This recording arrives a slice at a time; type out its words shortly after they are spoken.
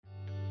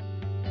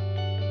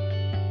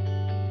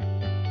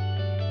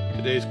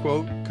Today's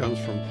quote comes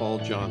from Paul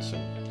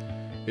Johnson.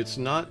 It's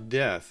not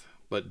death,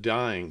 but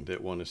dying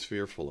that one is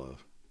fearful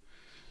of.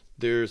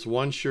 There's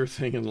one sure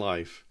thing in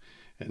life,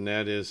 and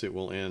that is it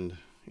will end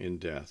in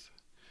death.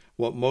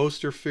 What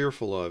most are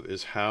fearful of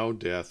is how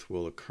death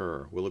will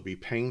occur. Will it be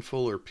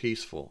painful or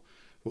peaceful?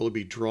 Will it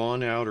be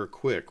drawn out or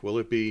quick?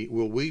 Will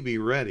we be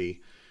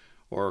ready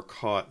or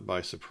caught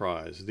by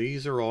surprise?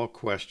 These are all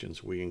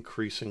questions we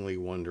increasingly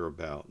wonder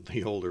about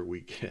the older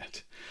we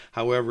get.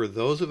 However,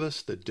 those of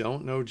us that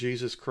don't know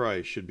Jesus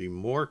Christ should be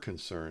more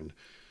concerned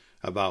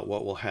about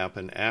what will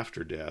happen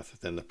after death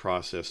than the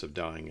process of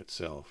dying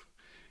itself.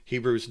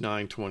 Hebrews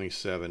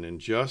 9:27, and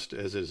just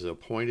as it is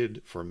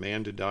appointed for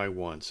man to die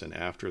once, and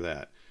after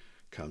that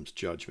comes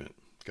judgment.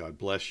 God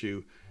bless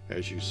you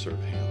as you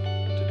serve him.